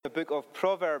book of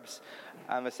Proverbs,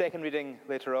 and the second reading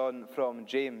later on from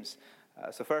James.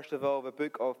 So first of all, the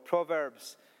book of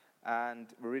Proverbs, and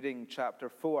we're reading chapter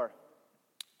 4.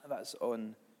 That's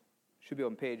should be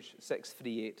on page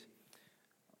 638.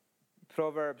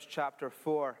 Proverbs chapter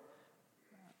 4.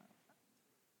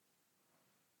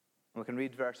 We can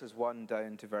read verses 1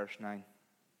 down to verse 9.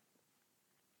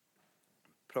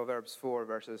 Proverbs 4,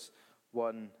 verses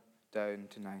 1 down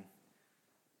to 9.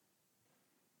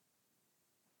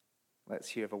 Let's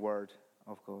hear the word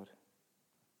of God.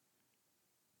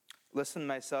 Listen,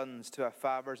 my sons, to a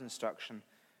father's instruction.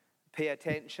 Pay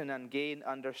attention and gain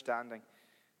understanding.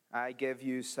 I give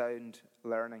you sound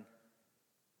learning.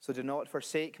 So do not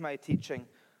forsake my teaching.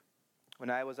 When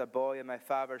I was a boy in my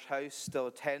father's house,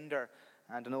 still tender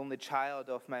and an only child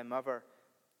of my mother,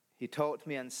 he taught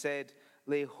me and said,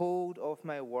 lay hold of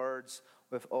my words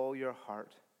with all your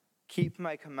heart. Keep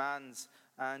my commands,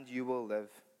 and you will live.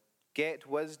 Get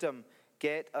wisdom,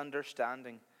 get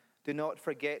understanding. Do not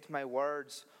forget my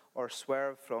words or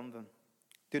swerve from them.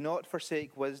 Do not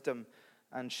forsake wisdom,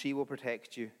 and she will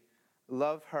protect you.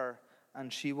 Love her,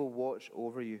 and she will watch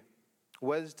over you.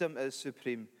 Wisdom is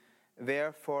supreme.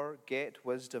 Therefore, get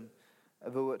wisdom.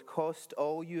 Though it cost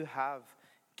all you have,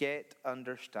 get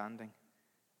understanding.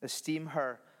 Esteem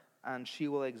her, and she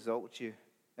will exalt you.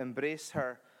 Embrace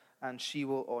her, and she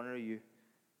will honor you.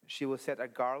 She will set a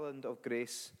garland of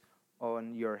grace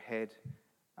on your head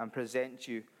and present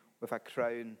you with a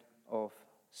crown of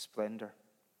splendor.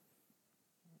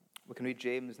 We can read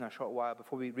James in a short while.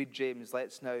 Before we read James,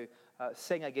 let's now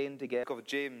sing again together of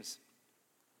James.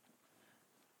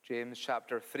 James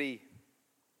chapter 3.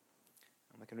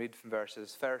 And we can read from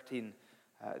verses 13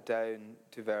 down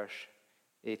to verse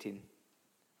 18.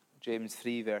 James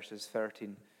 3, verses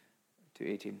 13 to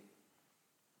 18.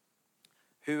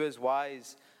 Who is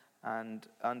wise and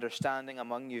understanding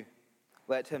among you?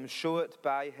 Let him show it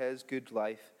by his good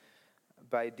life,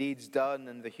 by deeds done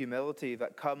in the humility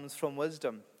that comes from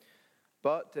wisdom.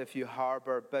 But if you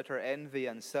harbor bitter envy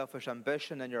and selfish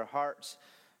ambition in your hearts,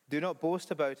 do not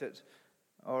boast about it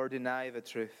or deny the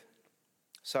truth.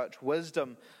 Such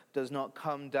wisdom does not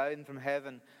come down from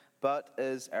heaven, but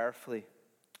is earthly,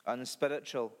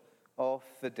 unspiritual, of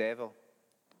the devil.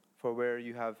 For where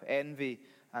you have envy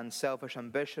and selfish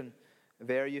ambition,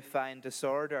 there you find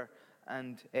disorder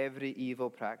and every evil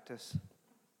practice.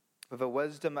 For the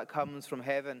wisdom that comes from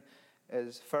heaven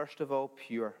is first of all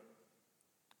pure,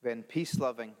 then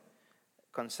peace-loving,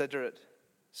 considerate,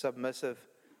 submissive,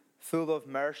 full of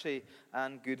mercy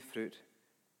and good fruit,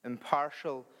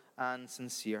 impartial and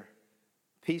sincere.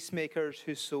 Peacemakers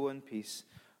who sow in peace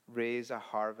raise a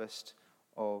harvest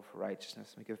of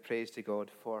righteousness. We give praise to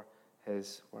God for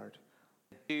his word.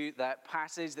 That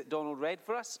passage that Donald read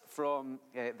for us from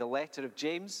the letter of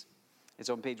James. It's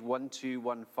on page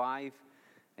 1215,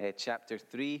 chapter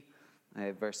 3,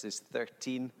 verses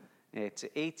 13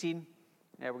 to 18.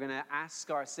 We're going to ask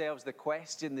ourselves the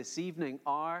question this evening,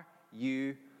 are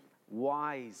you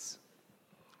wise?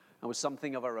 That was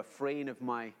something of a refrain of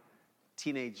my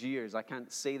teenage years. I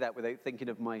can't say that without thinking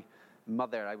of my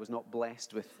mother. I was not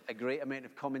blessed with a great amount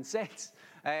of common sense.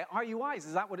 Are you wise?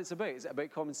 Is that what it's about? Is it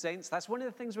about common sense? That's one of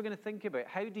the things we're going to think about.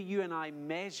 How do you and I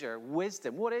measure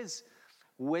wisdom? What is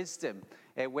wisdom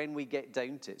when we get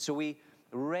down to it? So we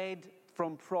read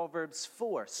from Proverbs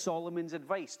 4, Solomon's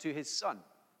advice to his son,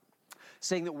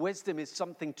 saying that wisdom is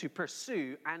something to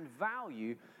pursue and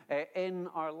value in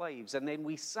our lives. And then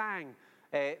we sang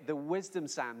the wisdom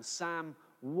psalm, Psalm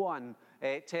 1,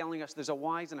 telling us there's a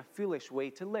wise and a foolish way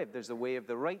to live. There's the way of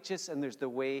the righteous and there's the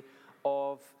way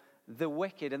of the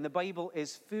wicked. And the Bible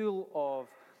is full of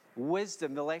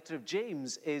wisdom. The letter of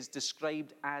James is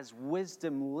described as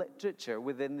wisdom literature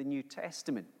within the New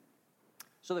Testament.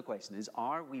 So the question is,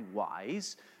 are we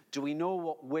wise? Do we know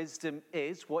what wisdom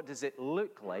is? What does it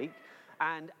look like?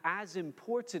 And as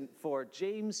important for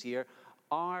James here,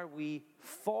 are we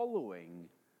following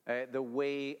the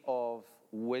way of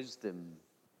wisdom?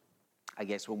 I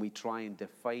guess when we try and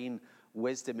define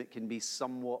wisdom, it can be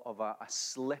somewhat of a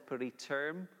slippery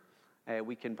term.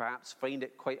 We can perhaps find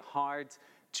it quite hard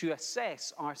to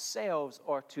assess ourselves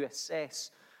or to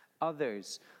assess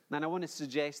others. And I want to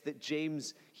suggest that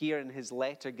James here in his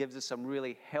letter gives us some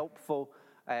really helpful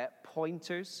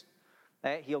pointers.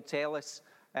 He'll tell us,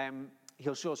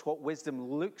 he'll show us what wisdom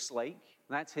looks like.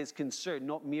 That's his concern,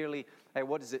 not merely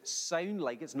what does it sound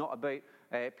like. It's not about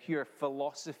pure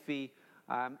philosophy.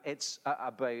 It's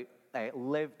about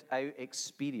lived out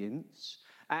experience.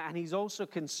 And he's also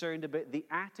concerned about the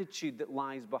attitude that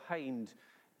lies behind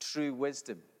true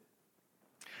wisdom.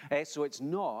 So it's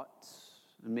not,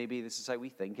 and maybe this is how we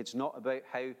think, it's not about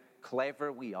how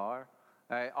clever we are,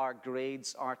 Our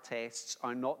grades, our tests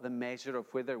are not the measure of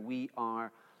whether we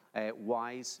are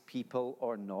wise people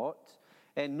or not.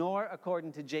 Nor,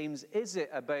 according to James, is it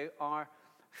about our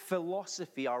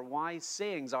philosophy, our wise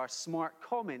sayings, our smart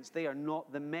comments. They are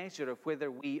not the measure of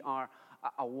whether we are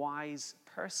a wise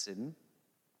person.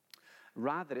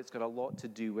 Rather, it's got a lot to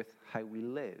do with how we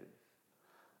live.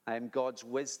 God's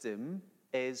wisdom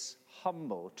is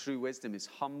humble. True wisdom is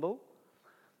humble.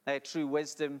 True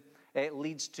wisdom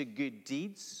leads to good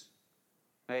deeds.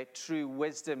 True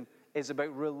wisdom is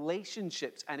about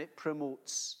relationships, and it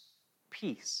promotes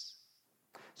peace.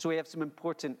 So we have some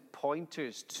important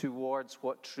pointers towards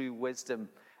what true wisdom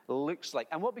looks like.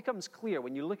 And what becomes clear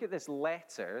when you look at this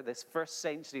letter, this first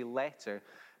century letter,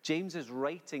 James is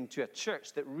writing to a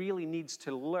church that really needs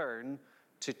to learn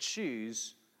to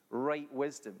choose right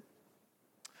wisdom.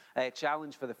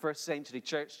 Challenge for the first century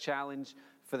church, challenge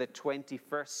for the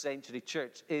 21st century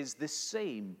church is the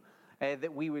same.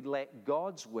 That we would let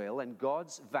God's will and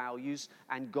God's values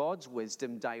and God's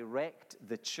wisdom direct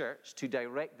the church, to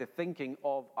direct the thinking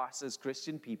of us as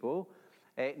Christian people,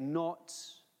 not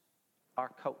our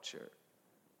culture.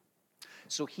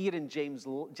 So here in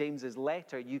James's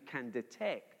letter, you can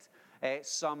detect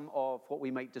some of what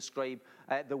we might describe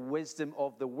the wisdom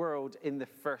of the world in the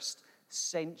first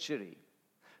century.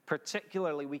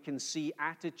 Particularly, we can see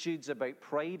attitudes about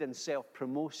pride and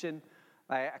self-promotion,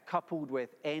 coupled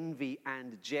with envy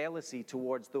and jealousy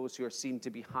towards those who are seen to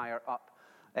be higher up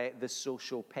the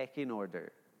social pecking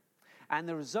order. And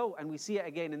the result, and we see it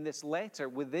again in this letter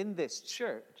within this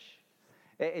church,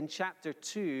 in chapter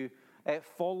 2,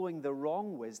 following the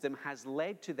wrong wisdom has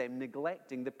led to them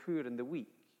neglecting the poor and the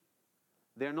weak.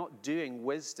 They're not doing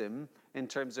wisdom in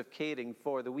terms of caring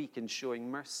for the weak and showing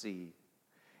mercy.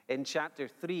 In chapter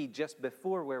 3, just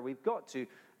before where we've got to,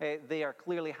 they are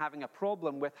clearly having a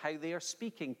problem with how they are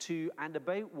speaking to and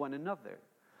about one another,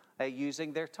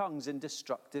 using their tongues in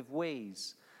destructive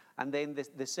ways. And then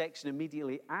the section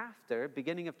immediately after,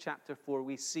 beginning of chapter 4,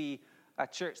 we see a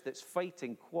church that's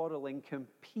fighting, quarreling,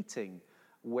 competing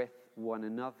with one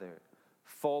another,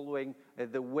 following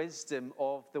the wisdom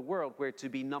of the world, where to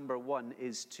be number one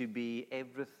is to be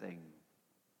everything.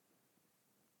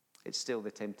 It's still the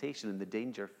temptation and the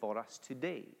danger for us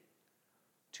today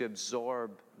to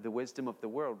absorb the wisdom of the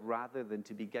world rather than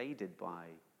to be guided by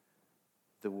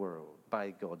the world,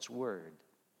 by God's word.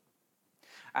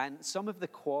 And some of the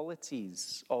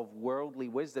qualities of worldly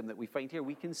wisdom that we find here,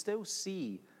 we can still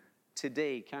see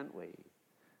today, can't we?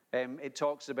 It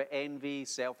talks about envy,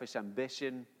 selfish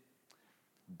ambition,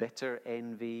 bitter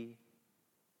envy.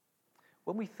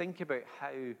 When we think about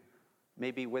how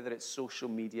maybe whether it's social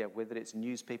media, whether it's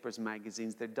newspapers,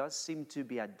 magazines, there does seem to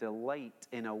be a delight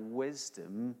in a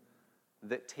wisdom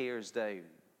that tears down.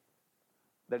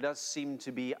 There does seem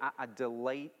to be a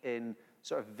delight in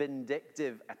sort of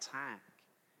vindictive attack,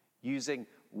 using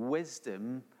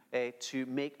wisdom to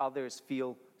make others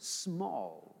feel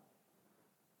small.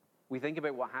 We think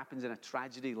about what happens in a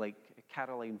tragedy like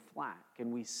Caroline Flack,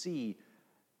 and we see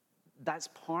that's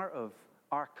part of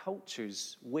our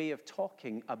culture's way of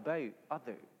talking about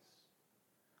others.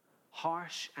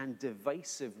 Harsh and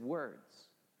divisive words.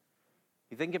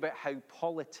 You think about how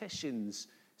politicians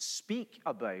speak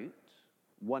about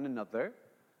one another.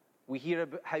 We hear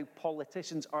about how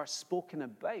politicians are spoken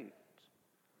about.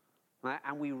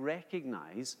 And we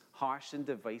recognize harsh and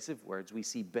divisive words. We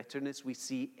see bitterness, we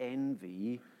see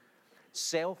envy,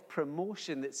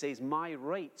 self-promotion that says my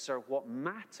rights are what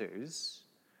matters,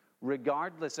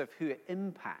 regardless of who it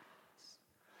impacts.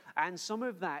 And some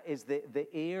of that is the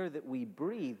air that we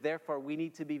breathe. Therefore, we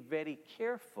need to be very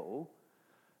careful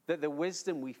that the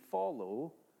wisdom we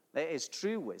follow is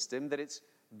true wisdom, that it's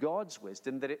God's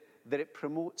wisdom, that it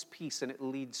promotes peace and it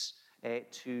leads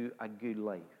to a good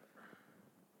life.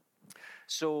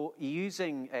 So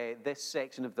using this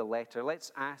section of the letter,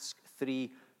 let's ask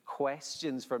 3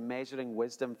 questions for measuring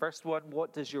wisdom. First one,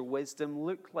 what does your wisdom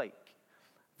look like?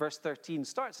 Verse 13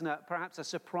 starts in perhaps a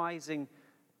surprising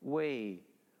way.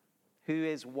 Who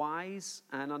is wise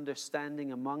and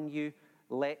understanding among you?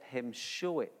 Let him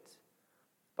show it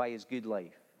by his good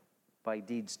life, by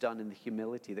deeds done in the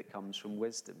humility that comes from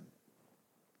wisdom.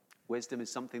 Wisdom is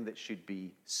something that should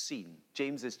be seen.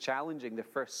 James is challenging the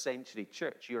first century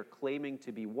church. You're claiming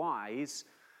to be wise.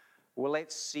 Well,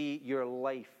 let's see your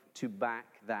life to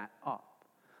back that up.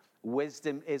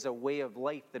 Wisdom is a way of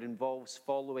life that involves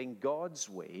following God's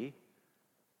way.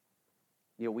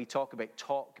 You know, we talk about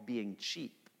talk being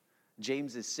cheap.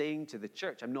 James is saying to the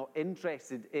church, I'm not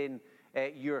interested in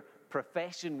your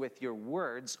profession with your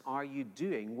words. Are you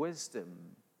doing wisdom?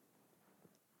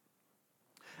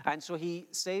 And so he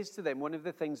says to them, one of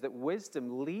the things that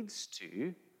wisdom leads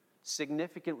to,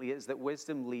 significantly, is that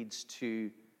wisdom leads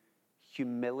to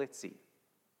humility.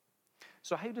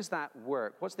 So how does that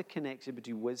work? What's the connection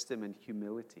between wisdom and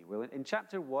humility? Well, in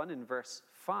chapter 1 and verse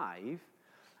 5,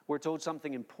 we're told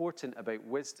something important about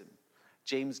wisdom.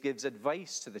 James gives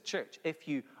advice to the church. If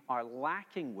you are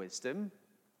lacking wisdom,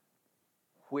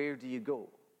 where do you go?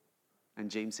 And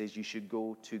James says you should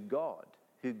go to God,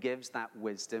 who gives that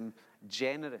wisdom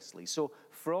generously. So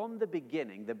from the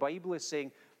beginning, the Bible is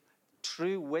saying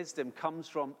true wisdom comes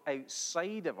from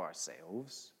outside of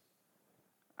ourselves,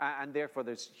 and therefore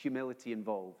there's humility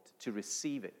involved to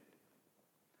receive it.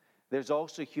 There's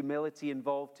also humility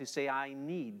involved to say, I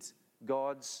need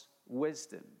God's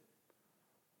wisdom.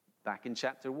 Back in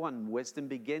chapter 1, wisdom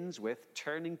begins with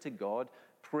turning to God,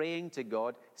 praying to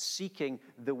God, seeking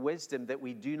the wisdom that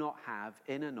we do not have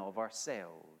in and of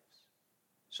ourselves.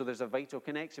 So there's a vital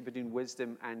connection between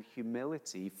wisdom and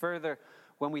humility. Further,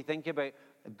 when we think about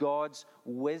God's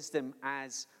wisdom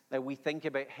as we think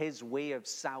about his way of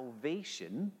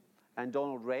salvation, and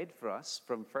Donald read for us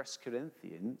from 1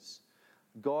 Corinthians,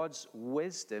 God's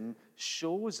wisdom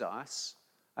shows us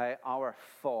our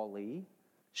folly,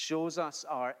 shows us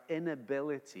our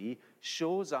inability,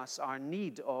 shows us our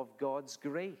need of God's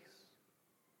grace,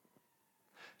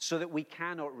 so that we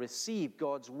cannot receive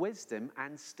God's wisdom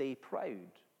and stay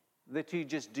proud. The two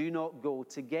just do not go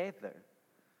together.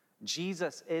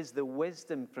 Jesus is the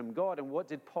wisdom from God. And what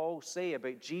did Paul say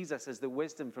about Jesus as the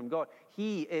wisdom from God?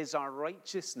 He is our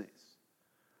righteousness.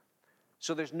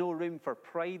 So there's no room for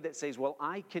pride that says, well,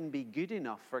 I can be good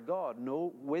enough for God.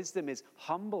 No, wisdom is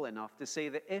humble enough to say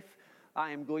that if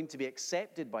I am going to be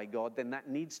accepted by God, then that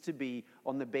needs to be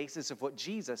on the basis of what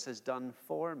Jesus has done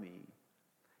for me.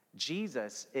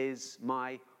 Jesus is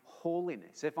my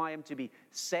holiness. If I am to be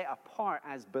set apart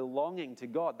as belonging to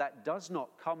God, that does not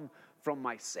come from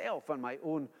myself and my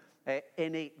own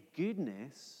innate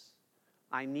goodness.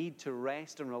 I need to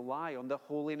rest and rely on the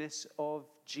holiness of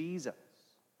Jesus.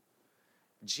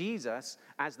 Jesus,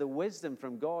 as the wisdom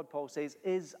from God, Paul says,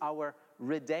 is our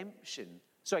redemption.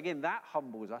 So again, that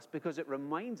humbles us because it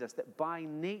reminds us that by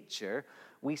nature,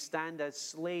 we stand as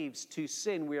slaves to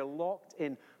sin. We are locked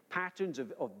in patterns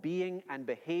of being and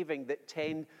behaving that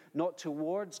tend not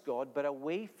towards God, but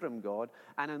away from God.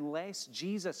 And unless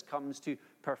Jesus comes to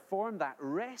perform that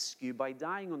rescue by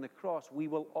dying on the cross, we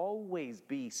will always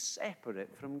be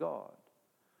separate from God.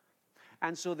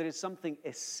 And so there is something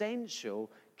essential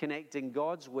connecting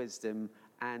God's wisdom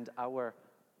and our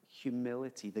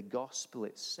humility. The gospel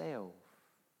itself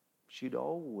should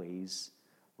always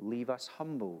leave us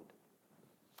humbled.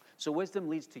 So wisdom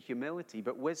leads to humility,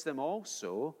 but wisdom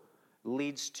also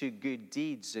leads to good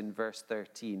deeds in verse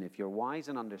 13. If you're wise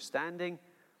and understanding,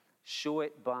 show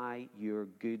it by your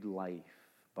good life,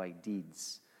 by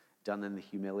deeds done in the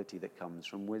humility that comes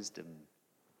from wisdom.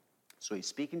 So he's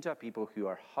speaking to a people who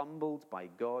are humbled by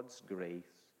God's grace,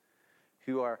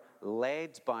 who are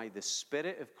led by the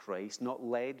Spirit of Christ, not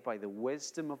led by the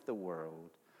wisdom of the world.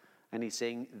 And he's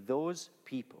saying those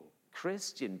people,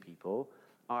 Christian people,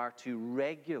 are to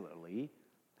regularly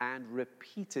and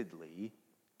repeatedly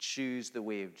choose the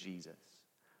way of Jesus.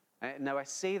 Now, I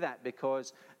say that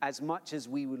because as much as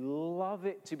we would love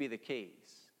it to be the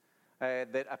case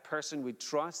that a person would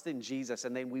trust in Jesus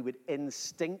and then we would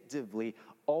instinctively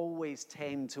always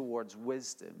tend towards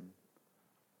wisdom,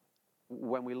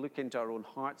 when we look into our own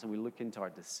hearts and we look into our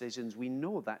decisions, we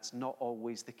know that's not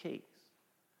always the case.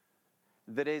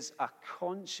 There is a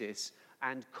conscious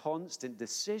and constant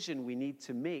decision we need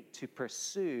to make to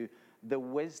pursue the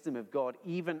wisdom of God,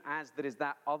 even as there is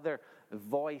that other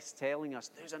voice telling us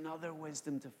there's another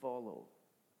wisdom to follow,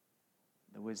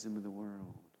 the wisdom of the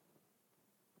world.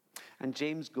 And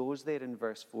James goes there in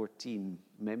verse 14.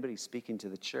 Remember, he's speaking to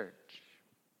the church,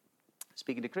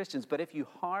 speaking to Christians. But if you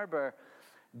harbor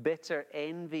bitter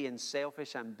envy and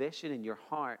selfish ambition in your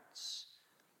hearts,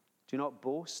 do not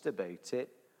boast about it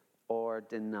or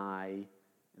deny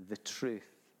the truth.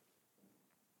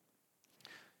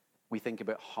 We think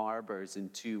about harbors in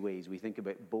two ways. We think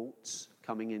about boats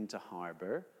coming into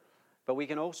harbor, but we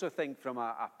can also think from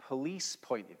a police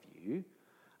point of view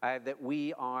that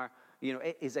we are,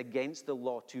 it is against the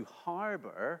law to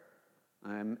harbor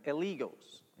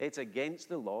illegals. It's against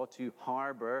the law to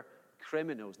harbor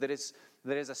criminals. There is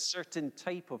a certain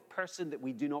type of person that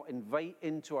we do not invite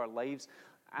into our lives.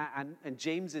 And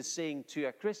James is saying to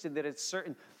a Christian, there is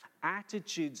certain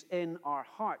attitudes in our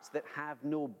hearts that have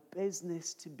no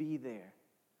business to be there.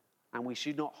 And we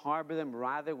should not harbor them.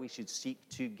 Rather, we should seek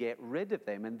to get rid of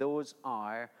them. And those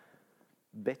are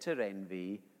bitter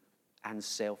envy and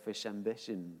selfish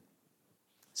ambition.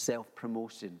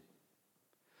 self-promotion.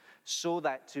 So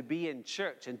that to be in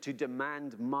church and to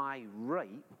demand my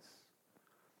rights,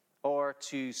 or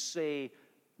to say,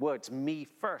 well, it's me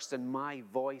first and my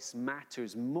voice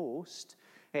matters most,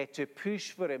 to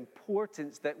push for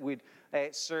importance that would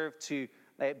serve to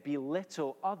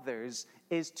belittle others,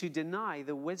 is to deny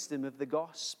the wisdom of the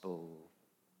gospel.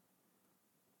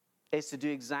 It's to do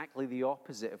exactly the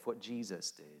opposite of what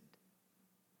Jesus did.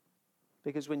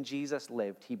 Because when Jesus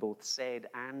lived, he both said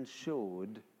and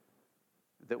showed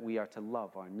that we are to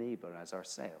love our neighbor as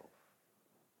ourselves.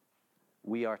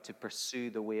 We are to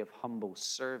pursue the way of humble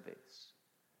service,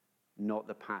 not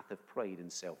the path of pride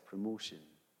and self-promotion.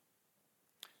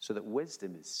 So that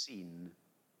wisdom is seen,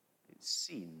 it's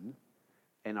seen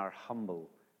in our humble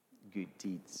good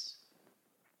deeds.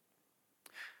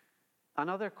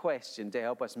 Another question to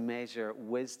help us measure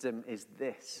wisdom is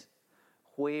this: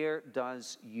 where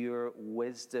does your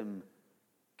wisdom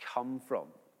come from?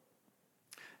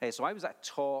 So I was at a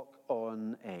talk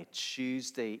on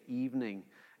Tuesday evening.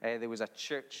 There was a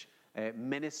church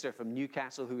minister from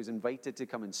Newcastle who was invited to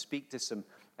come and speak to some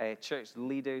church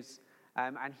leaders.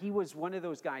 And he was one of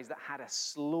those guys that had a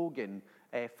slogan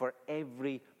for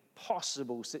every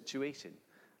possible situation.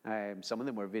 Some of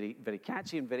them were very, very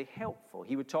catchy and very helpful.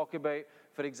 He would talk about,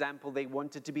 for example, they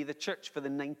wanted to be the church for the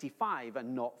 95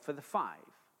 and not for the 5.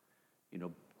 You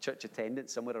know, church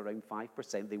attendance somewhere around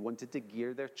 5%. They wanted to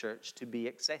gear their church to be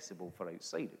accessible for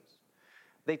outsiders.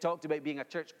 They talked about being a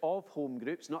church of home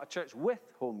groups, not a church with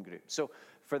home groups. So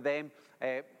for them,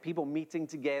 people meeting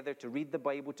together to read the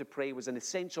Bible, to pray, was an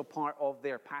essential part of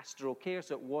their pastoral care,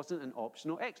 so it wasn't an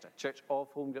optional extra. Church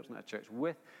of home groups, not a church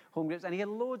with home groups. And he had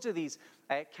loads of these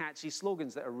catchy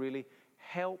slogans that are really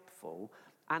helpful.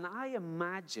 And I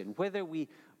imagine whether we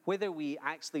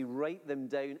actually write them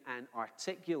down and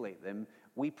articulate them,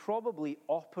 we probably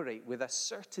operate with a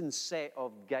certain set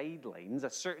of guidelines, a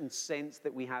certain sense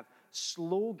that we have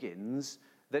slogans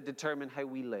that determine how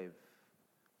we live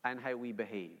and how we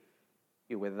behave.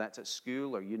 You know, whether that's at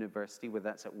school or university, whether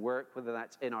that's at work, whether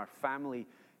that's in our family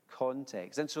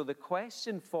context. And so the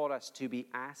question for us to be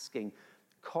asking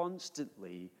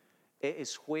constantly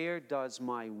is, where does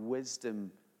my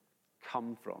wisdom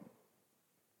come from?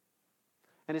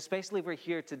 And especially if we're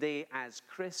here today as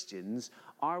Christians,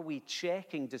 are we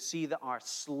checking to see that our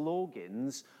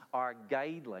slogans, our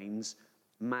guidelines,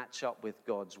 match up with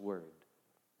God's word?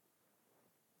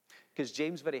 Because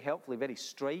James very helpfully, very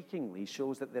strikingly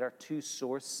shows that there are two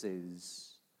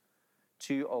sources,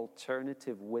 two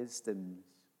alternative wisdoms.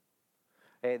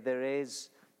 There is,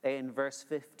 in verse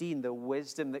 15, the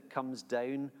wisdom that comes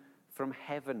down from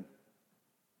heaven.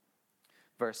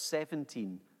 Verse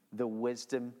 17, the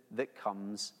wisdom that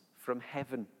comes from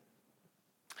heaven.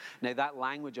 Now, that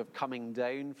language of coming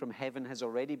down from heaven has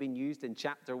already been used in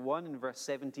chapter 1 in verse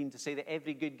 17 to say that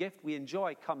every good gift we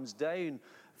enjoy comes down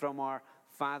from our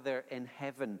Father in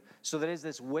heaven. So there is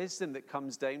this wisdom that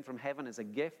comes down from heaven as a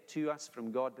gift to us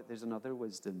from God, but there's another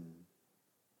wisdom.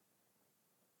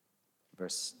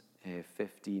 Verse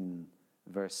 15,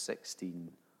 verse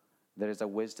 16. There is a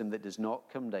wisdom that does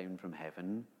not come down from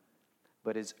heaven,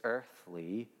 but is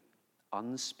earthly,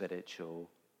 unspiritual,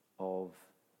 of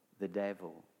the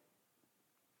devil.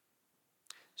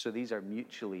 So these are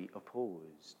mutually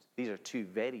opposed. These are two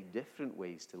very different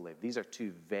ways to live. These are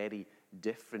two very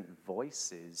different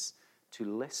voices to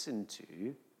listen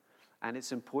to. And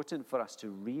it's important for us to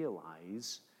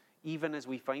realize, even as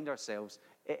we find ourselves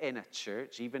in a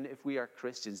church, even if we are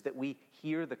Christians, that we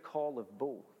hear the call of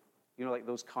both. You know, like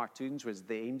those cartoons where it's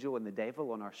the angel and the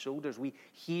devil on our shoulders. We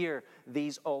hear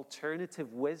these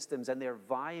alternative wisdoms and they're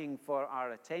vying for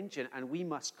our attention, and we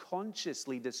must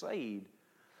consciously decide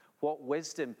what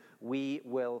wisdom we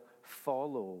will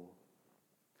follow.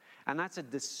 And that's a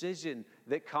decision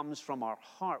that comes from our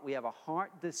heart. We have a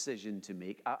heart decision to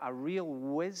make, a real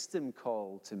wisdom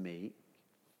call to make.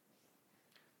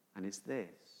 And it's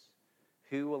this: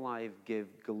 who will I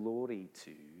give glory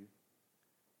to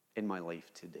in my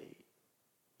life today?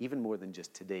 Even more than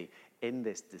just today, in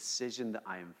this decision that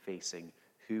I am facing,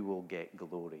 who will get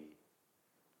glory?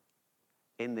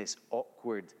 In this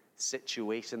awkward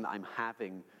situation that I'm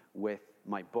having with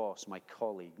my boss, my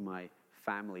colleague, my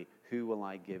family, who will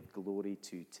I give glory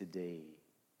to today?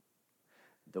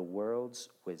 The world's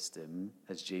wisdom,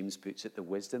 as James puts it, the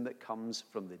wisdom that comes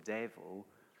from the devil,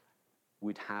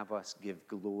 would have us give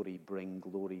glory, bring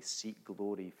glory, seek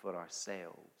glory for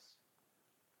ourselves.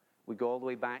 We go all the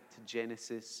way back to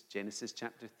Genesis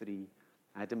chapter 3.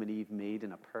 Adam and Eve made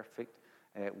in a perfect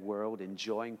world,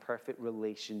 enjoying perfect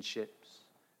relationships,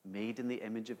 made in the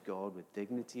image of God with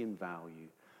dignity and value.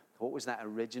 What was that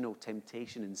original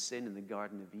temptation and sin in the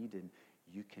Garden of Eden?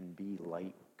 you can be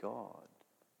like God,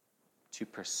 to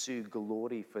pursue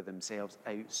glory for themselves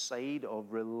outside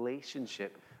of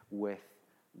relationship with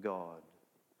God.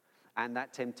 And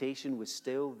that temptation was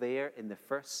still there in the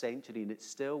first century, and it's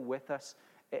still with us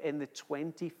in the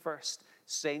 21st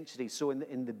century. So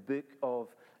in the book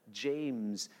of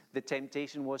James, the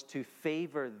temptation was to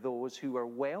favor those who are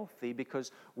wealthy,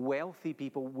 because wealthy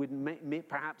people would may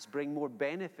perhaps bring more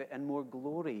benefit and more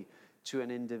glory to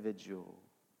an individual.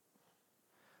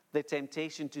 The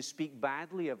temptation to speak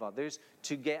badly of others,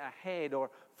 to get ahead,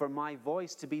 or for my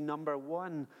voice to be number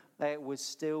one, was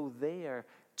still there.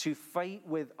 To fight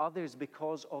with others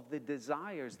because of the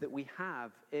desires that we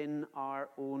have in our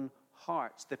own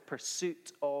hearts, the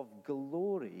pursuit of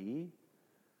glory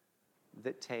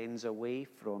that tends away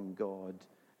from God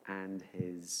and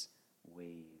his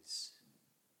ways.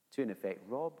 To, in effect,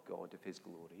 rob God of his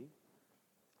glory,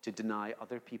 to deny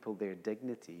other people their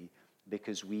dignity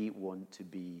because we want to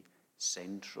be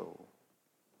central.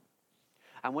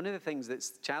 And one of the things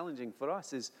that's challenging for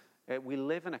us is we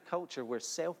live in a culture where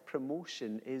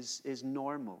self-promotion is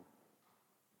normal,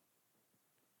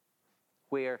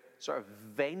 where sort of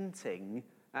venting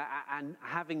and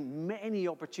having many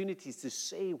opportunities to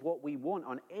say what we want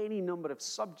on any number of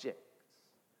subjects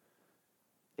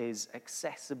is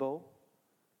accessible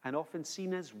and often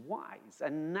seen as wise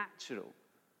and natural.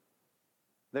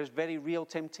 There's very real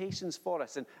temptations for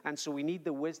us, and so we need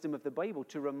the wisdom of the Bible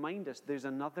to remind us there's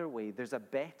another way, there's a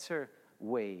better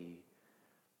way.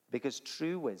 Because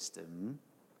true wisdom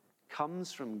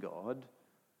comes from God,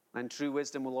 and true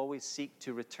wisdom will always seek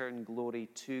to return glory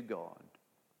to God,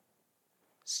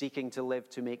 seeking to live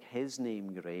to make his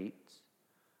name great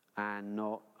and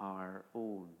not our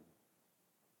own.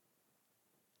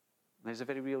 There's a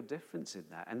very real difference in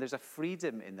that, and there's a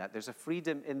freedom in that. There's a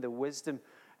freedom in the wisdom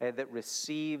that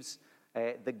receives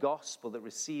the gospel, that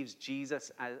receives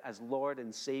Jesus as Lord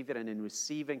and Savior, and in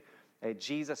receiving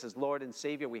Jesus as Lord and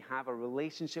Savior, we have a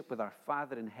relationship with our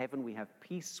Father in heaven. We have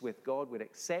peace with God. We're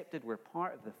accepted. We're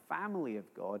part of the family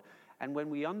of God. And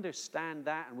when we understand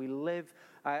that and we live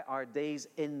our days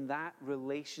in that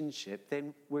relationship,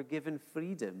 then we're given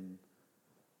freedom.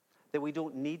 That we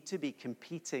don't need to be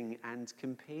competing and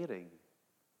comparing,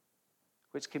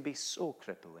 which can be so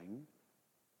crippling,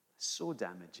 so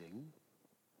damaging.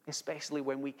 Especially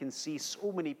when we can see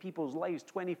so many people's lives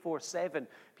 24/7.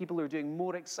 People are doing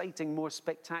more exciting, more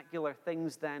spectacular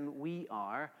things than we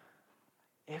are.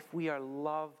 If we are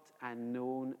loved and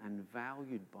known and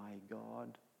valued by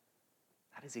God,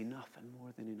 that is enough and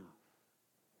more than enough.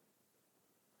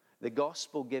 The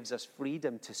gospel gives us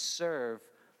freedom to serve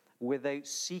without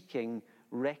seeking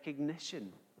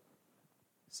recognition.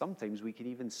 Sometimes we can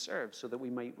even serve so that we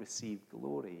might receive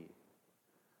glory.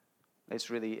 It's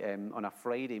really, on a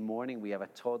Friday morning, we have a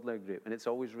toddler group, and it's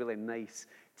always really nice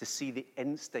to see the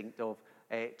instinct of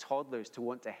toddlers to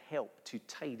want to help, to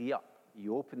tidy up.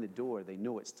 You open the door, they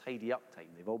know it's tidy up time.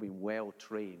 They've all been well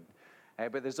trained.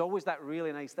 But there's always that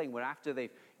really nice thing where after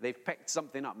they've picked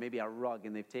something up, maybe a rug,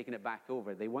 and they've taken it back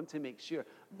over, they want to make sure,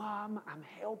 Mom, I'm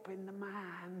helping the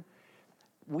man.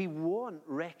 We want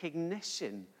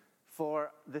recognition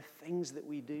for the things that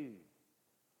we do.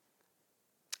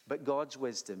 But God's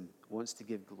wisdom wants to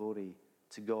give glory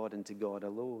to God and to God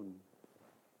alone.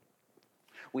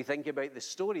 We think about the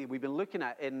story we've been looking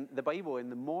at in the Bible in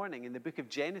the morning, in the book of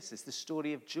Genesis, the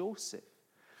story of Joseph.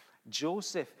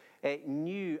 Joseph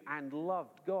knew and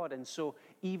loved God, and so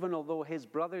even although his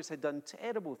brothers had done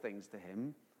terrible things to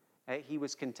him, he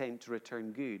was content to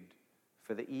return good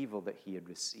for the evil that he had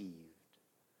received.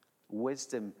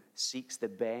 Wisdom seeks the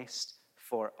best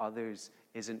for others,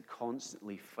 isn't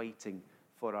constantly fighting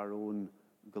for our own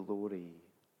glory.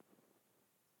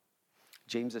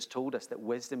 James has told us that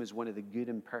wisdom is one of the good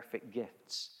and perfect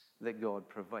gifts that God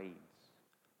provides.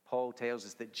 Paul tells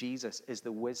us that Jesus is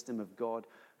the wisdom of God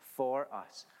for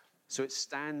us. So it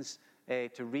stands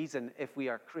to reason, if we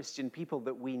are Christian people,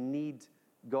 that we need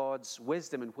God's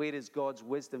wisdom. And where is God's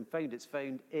wisdom found? It's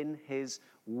found in his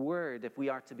word. If we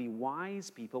are to be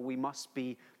wise people, we must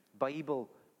be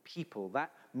Bible people.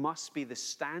 That must be the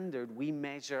standard we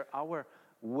measure our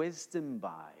wisdom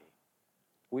by.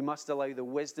 We must allow the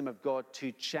wisdom of God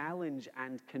to challenge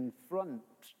and confront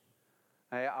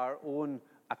our own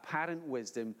apparent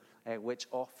wisdom, which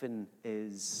often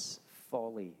is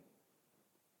folly.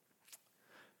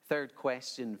 Third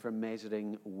question for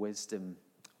measuring wisdom: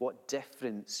 what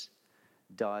difference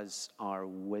does our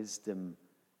wisdom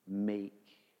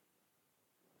make?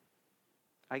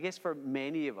 I guess for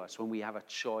many of us, when we have a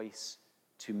choice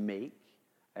to make,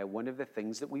 one of the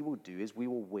things that we will do is we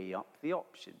will weigh up the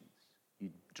options. You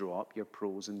draw up your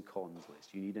pros and cons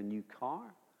list. You need a new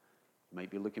car? You might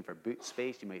be looking for boot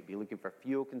space. You might be looking for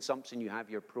fuel consumption. You have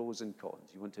your pros and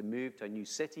cons. You want to move to a new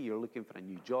city. You're looking for a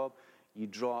new job. You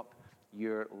drop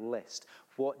your list.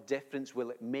 What difference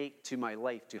will it make to my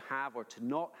life to have or to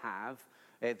not have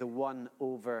the one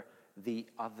over the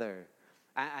other?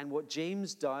 And what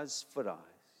James does for us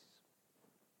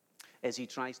is he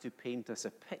tries to paint us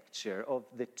a picture of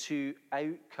the two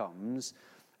outcomes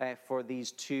for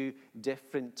these two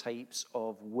different types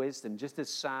of wisdom, just as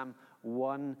Psalm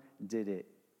 1 did it.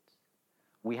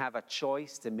 We have a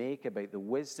choice to make about the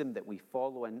wisdom that we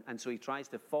follow, and so he tries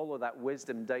to follow that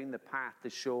wisdom down the path to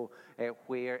show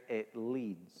where it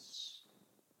leads,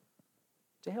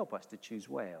 to help us to choose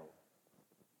well.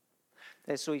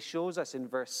 So he shows us in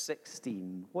verse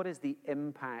 16, what is the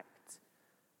impact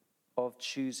of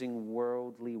choosing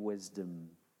worldly wisdom?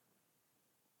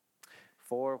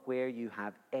 For where you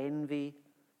have envy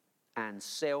and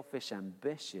selfish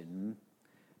ambition,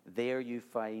 there you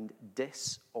find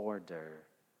disorder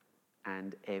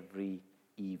and every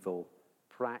evil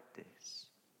practice.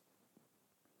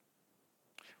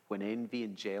 When envy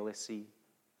and jealousy,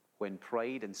 when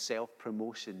pride and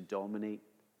self-promotion dominate,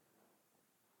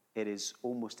 it is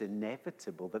almost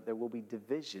inevitable that there will be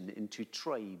division into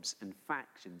tribes and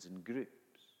factions and groups,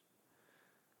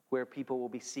 where people will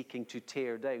be seeking to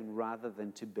tear down rather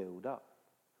than to build up,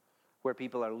 where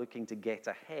people are looking to get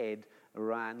ahead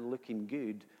rather than looking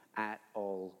good at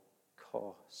all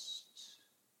costs.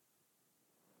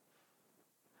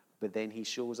 But then he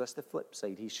shows us the flip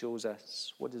side. He shows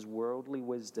us what does worldly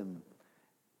wisdom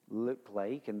look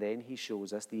like, and then he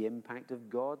shows us the impact of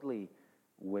godly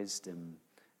wisdom.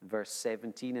 Verse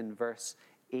 17 and verse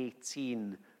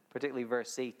 18, particularly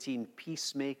verse 18,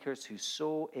 peacemakers who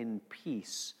sow in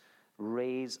peace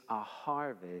raise a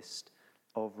harvest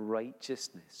of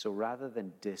righteousness. So rather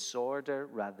than disorder,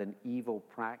 rather than evil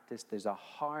practice, there's a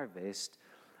harvest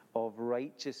of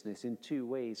righteousness in two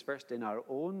ways. First, in our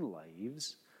own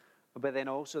lives, but then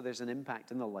also there's an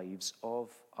impact in the lives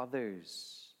of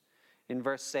others. In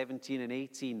verse 17 and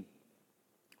 18,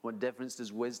 what difference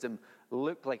does wisdom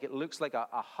look like? It looks like a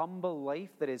humble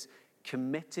life that is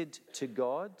committed to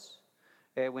God.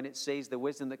 When it says the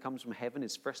wisdom that comes from heaven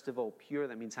is first of all pure,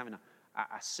 that means having a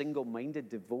single-minded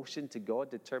devotion to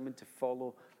God, determined to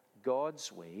follow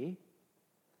God's way.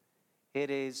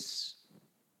 It is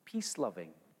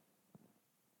peace-loving,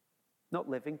 not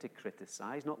living to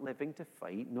criticize, not living to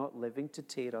fight, not living to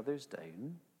tear others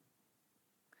down.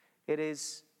 It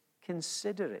is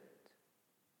considerate.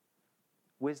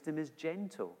 Wisdom is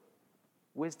gentle.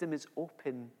 Wisdom is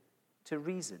open to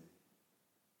reason.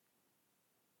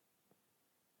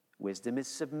 Wisdom is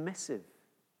submissive.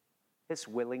 It's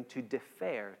willing to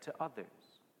defer to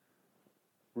others,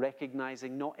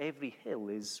 recognizing not every hill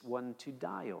is one to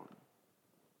die on.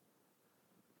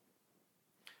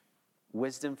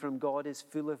 Wisdom from God is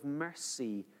full of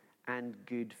mercy and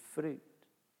good fruit.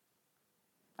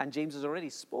 And James has already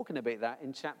spoken about that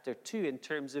in chapter 2 in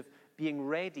terms of being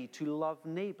ready to love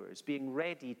neighbors, being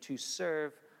ready to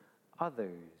serve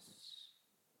others.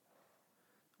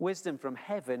 Wisdom from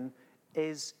heaven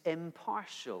is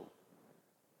impartial.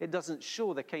 It doesn't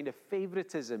show the kind of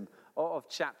favoritism of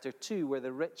chapter 2 where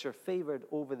the rich are favored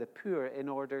over the poor in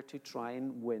order to try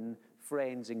and win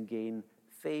friends and gain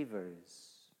favors.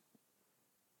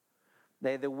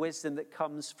 The wisdom that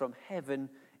comes from heaven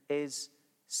is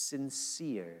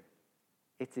sincere.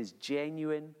 It is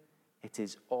genuine. It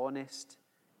is honest.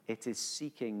 It is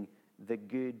seeking the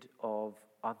good of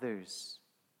others.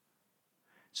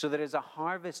 So there is a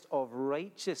harvest of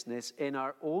righteousness in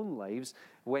our own lives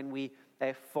when we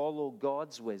follow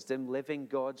God's wisdom, living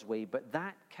God's way. But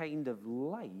that kind of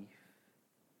life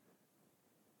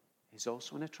is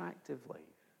also an attractive life.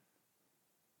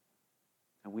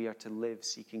 And we are to live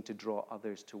seeking to draw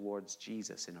others towards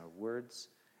Jesus in our words,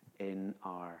 in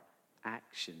our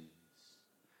actions.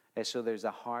 So there's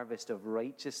a harvest of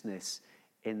righteousness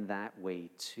in that way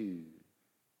too.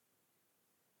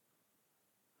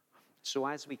 So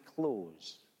as we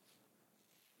close,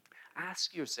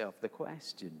 ask yourself the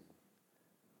question,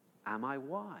 am I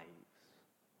wise?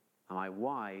 Am I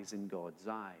wise in God's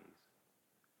eyes?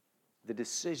 The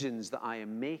decisions that I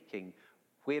am making,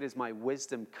 where is my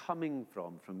wisdom coming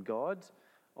from? From God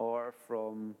or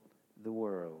from the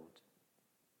world?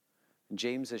 And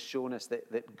James has shown us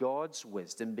that God's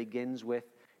wisdom begins with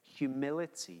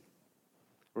humility.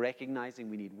 Recognizing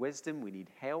we need wisdom, we need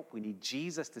help, we need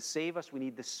Jesus to save us, we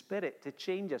need the Spirit to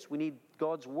change us, we need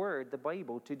God's Word, the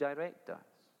Bible, to direct us.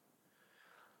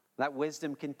 That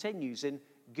wisdom continues in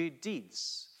good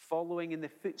deeds, following in the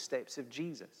footsteps of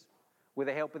Jesus, with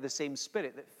the help of the same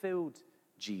Spirit that filled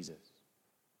Jesus.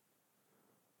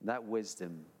 That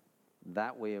wisdom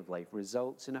that way of life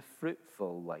results in a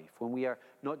fruitful life. When we are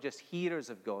not just hearers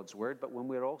of God's word, but when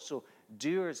we're also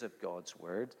doers of God's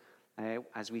word,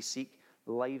 as we seek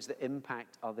lives that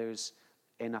impact others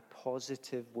in a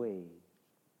positive way.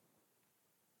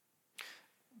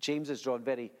 James has drawn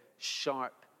very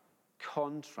sharp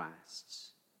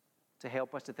contrasts to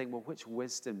help us to think, well, which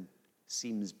wisdom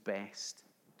seems best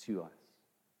to us?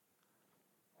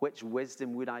 Which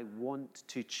wisdom would I want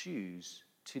to choose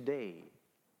today?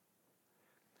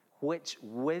 Which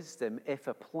wisdom, if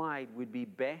applied, would be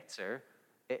better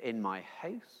in my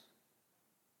house,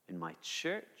 in my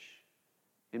church,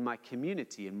 in my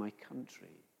community, in my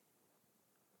country?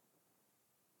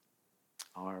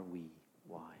 Are we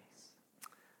wise?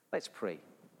 Let's pray.